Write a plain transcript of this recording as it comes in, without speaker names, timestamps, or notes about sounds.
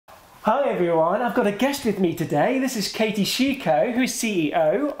Hi everyone, I've got a guest with me today. This is Katie Shiko, who's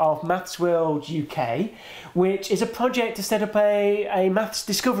CEO of Maths World UK, which is a project to set up a maths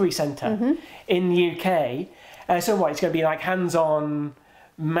discovery centre in the UK. So what, it's going to be like hands-on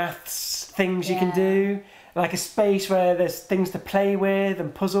maths things you can do, like a space where there's things to play with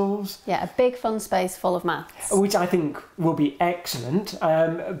and puzzles. Yeah, a big fun space full of maths. Which I think will be excellent,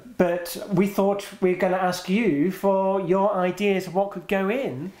 but we thought we were going to ask you for your ideas of what could go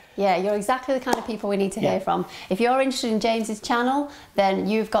in. Yeah, you're exactly the kind of people we need to hear from. If you're interested in James's channel, then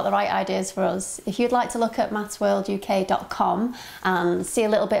you've got the right ideas for us. If you'd like to look at mathsworlduk.com and see a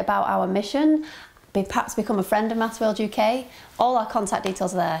little bit about our mission, perhaps become a friend of Maths World UK, all our contact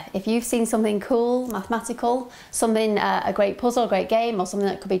details are there. If you've seen something cool, mathematical, something, a great puzzle, a great game, or something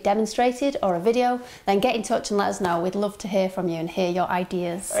that could be demonstrated, or a video, then get in touch and let us know. We'd love to hear from you and hear your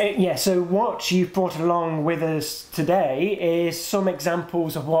ideas. Yeah, so what you've brought along with us today is some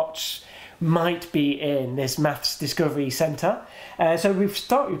examples of what might be in this Maths Discovery Centre. So we've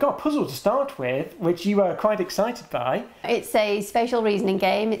got a puzzle to start with, which you are quite excited by. It's a spatial reasoning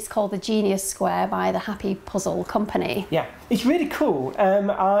game. It's called the Genius Square by the Happy Puzzle Company. Yeah, it's really cool.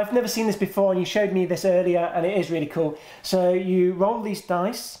 I've never seen this before, and you showed me this earlier, and it is really cool. So you roll these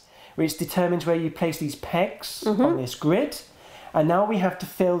dice, which determines where you place these pegs on this grid, and now we have to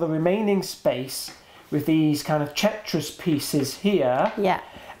fill the remaining space with these kind of Tetris pieces here. Yeah.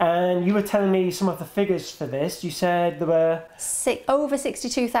 And you were telling me some of the figures for this. You said there were over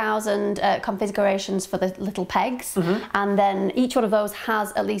 62,000 configurations for the little pegs, and then each one of those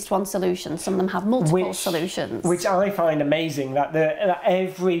has at least one solution. Some of them have multiple solutions. Which I find amazing, that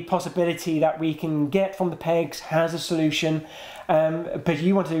every possibility that we can get from the pegs has a solution, but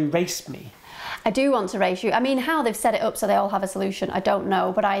you want to race me. I do want to race you. I mean, how they've set it up so they all have a solution, I don't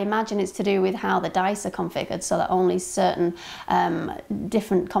know, but I imagine it's to do with how the dice are configured so that only certain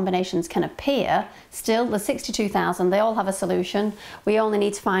different combinations can appear. Still, the 62,000, they all have a solution. We only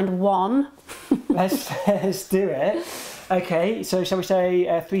need to find one. Let's do it. Okay, so shall we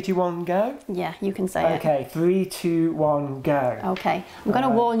say 3, 2, 1, go? Yeah, you can say it. Okay, 3, 2, 1, go. Okay, I'm going to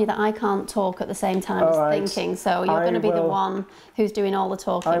warn you that I can't talk at the same time as thinking, so you're going to be the one who's doing all the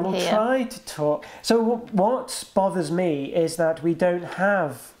talking here. I will try to talk. So what bothers me is that we don't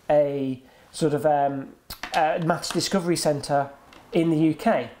have a sort of maths discovery centre in the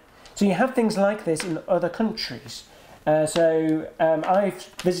UK. So you have things like this in other countries. I've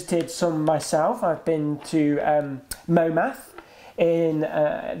visited some myself. I've been to MoMath in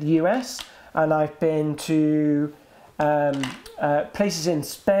the US, and I've been to places in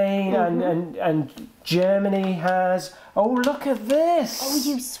Spain, and Germany has. Oh, look at this! Oh,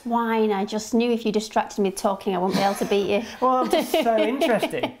 you swine. I just knew if you distracted me talking, I wouldn't be able to beat you. Well, I'm just so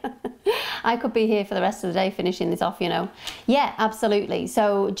interesting. I could be here for the rest of the day finishing this off, you know. Yeah, absolutely.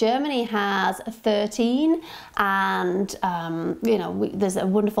 So Germany has 13, and you know, there's a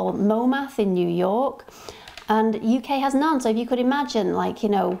wonderful MoMath in New York, and UK has none. So if you could imagine, like, you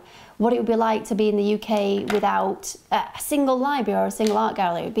know, what it would be like to be in the UK without a single library or a single art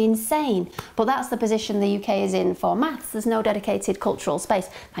gallery, it would be insane. But that's the position the UK is in for maths. There's no dedicated cultural space.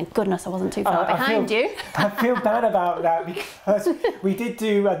 Thank goodness I wasn't too far behind you. I feel bad about that, because we did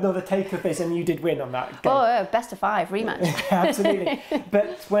do another take of this and you did win on that game. Oh, best of 5 rematch. Absolutely.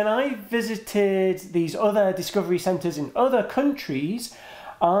 But when I visited these other discovery centres in other countries,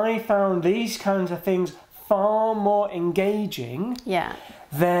 I found these kinds of things far more engaging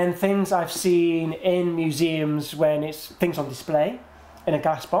than things I've seen in museums when it's things on display in a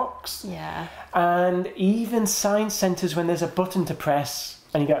glass box. Yeah. And even science centres when there's a button to press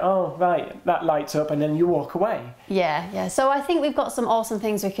and you go, oh, right, that lights up, and then you walk away. Yeah, yeah. So I think we've got some awesome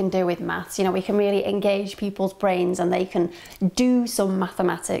things we can do with maths. You know, we can really engage people's brains and they can do some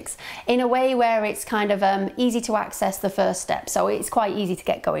mathematics in a way where it's kind of easy to access the first step. So it's quite easy to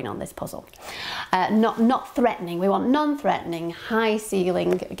get going on this puzzle. Not threatening. We want non-threatening,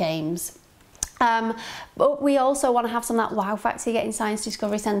 high-ceiling games. But we also want to have some of that wow factor you get in science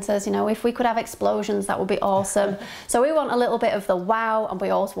discovery centres. You know, if we could have explosions, that would be awesome. So we want a little bit of the wow, and we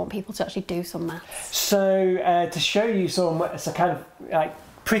also want people to actually do some maths. So to show you some kind of like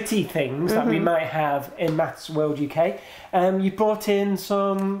pretty things that we might have in Maths World UK, you brought in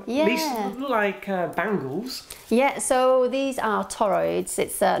some, these look like bangles. Yeah, so these are toroids.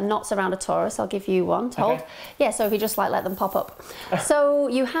 It's knots around a torus. I'll give you one to hold. Yeah, so if you just like let them pop up. So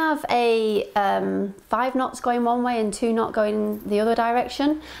you have a 5 knots going one way and 2 knots going the other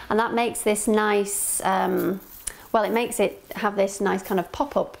direction, and that makes this nice Well, it makes it have this nice kind of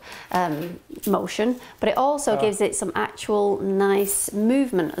pop-up motion, but it also gives it some actual nice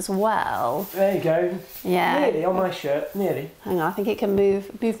movement as well. There you go. Yeah. Nearly on my shirt, nearly. Hang on, I think it can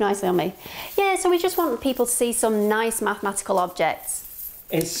move nicely on me. Yeah, so we just want people to see some nice mathematical objects.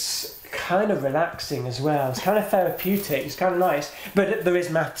 It's kind of relaxing as well. It's kind of therapeutic. It's kind of nice. But there is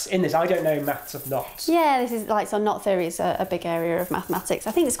maths in this. I don't know maths of knots. Yeah, this is like, so knot theory is a big area of mathematics.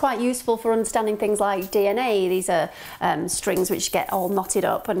 I think it's quite useful for understanding things like DNA. These are strings which get all knotted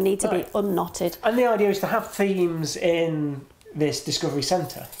up and need to be unknotted. And the idea is to have themes in this Discovery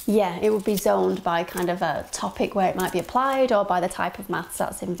Centre. Yeah, it would be zoned by kind of a topic where it might be applied or by the type of maths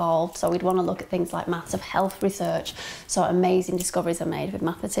that's involved. So we'd want to look at things like maths of health research. So amazing discoveries are made with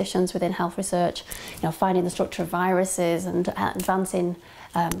mathematicians within health research, you know, finding the structure of viruses and advancing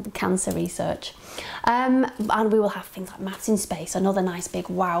cancer research. And we will have things like maths in space, another nice big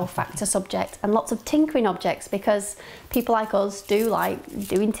wow factor subject, and lots of tinkering objects, because people like us do like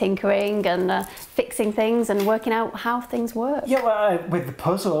doing tinkering and fixing things and working out how things work. Yeah, well, with the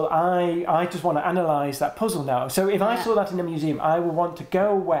puzzle, I just want to analyse that puzzle now. So if I saw that in a museum, I would want to go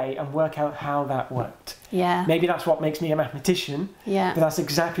away and work out how that worked. Yeah. Maybe that's what makes me a mathematician. Yeah. But that's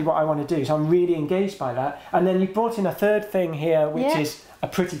exactly what I want to do. So I'm really engaged by that. And then you brought in a third thing here, which is a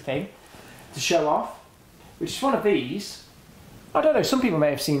pretty thing to show off, which is one of these. I don't know, some people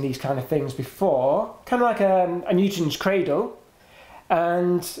may have seen these kind of things before. Kind of like a Newton's cradle.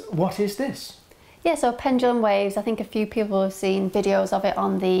 And what is this? Yeah, so pendulum waves. I think a few people have seen videos of it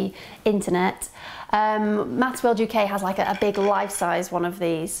on the internet. Maths World UK has like a big life-size one of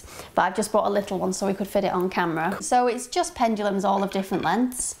these, but I've just brought a little one so we could fit it on camera. So it's just pendulums all of different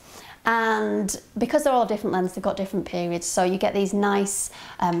lengths. And because they're all different lengths, they've got different periods, so you get these nice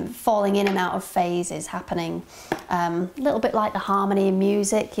falling in and out of phases happening. A little bit like the harmony in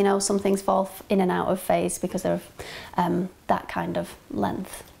music, you know, some things fall in and out of phase because they're that kind of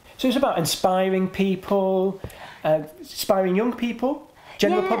length. So it's about inspiring people, inspiring young people,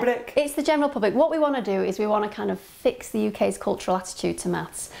 general public? It's the general public. What we want to do is we want to kind of fix the UK's cultural attitude to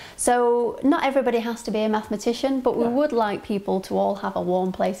maths. So not everybody has to be a mathematician, but we would like people to all have a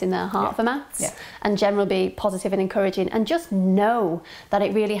warm place in their heart for maths and generally be positive and encouraging, and just know that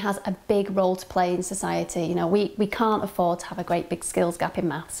it really has a big role to play in society. You know, we can't afford to have a great big skills gap in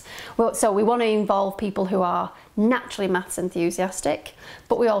maths. So we want to involve people who are naturally maths enthusiastic,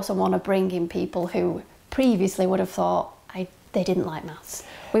 but we also want to bring in people who previously would have thought they didn't like maths.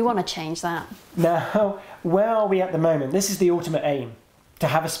 We want to change that. Now, where are we at the moment? This is the ultimate aim, to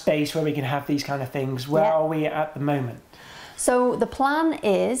have a space where we can have these kind of things. Where are we at the moment? So the plan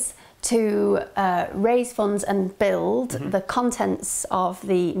is to raise funds and build the contents of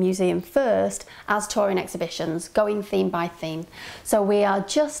the museum first as touring exhibitions, going theme by theme. So we are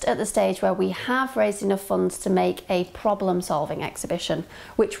just at the stage where we have raised enough funds to make a problem-solving exhibition,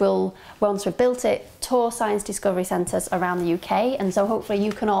 which will, once we've built it, tour science discovery centres around the UK. And so hopefully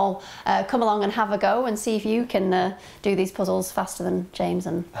you can all come along and have a go and see if you can do these puzzles faster than James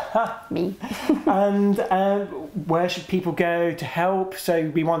and me. And where should people go to help? So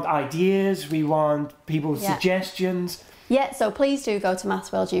we want ideas, we want people's suggestions. Yeah, so please do go to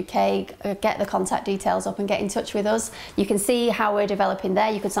Maths World UK, get the contact details up and get in touch with us. You can see how we're developing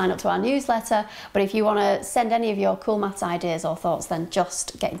there. You can sign up to our newsletter, but if you want to send any of your cool maths ideas or thoughts, then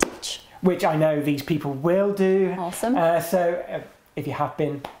just get in touch. Which I know these people will do. Awesome. So if you have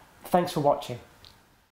been, thanks for watching.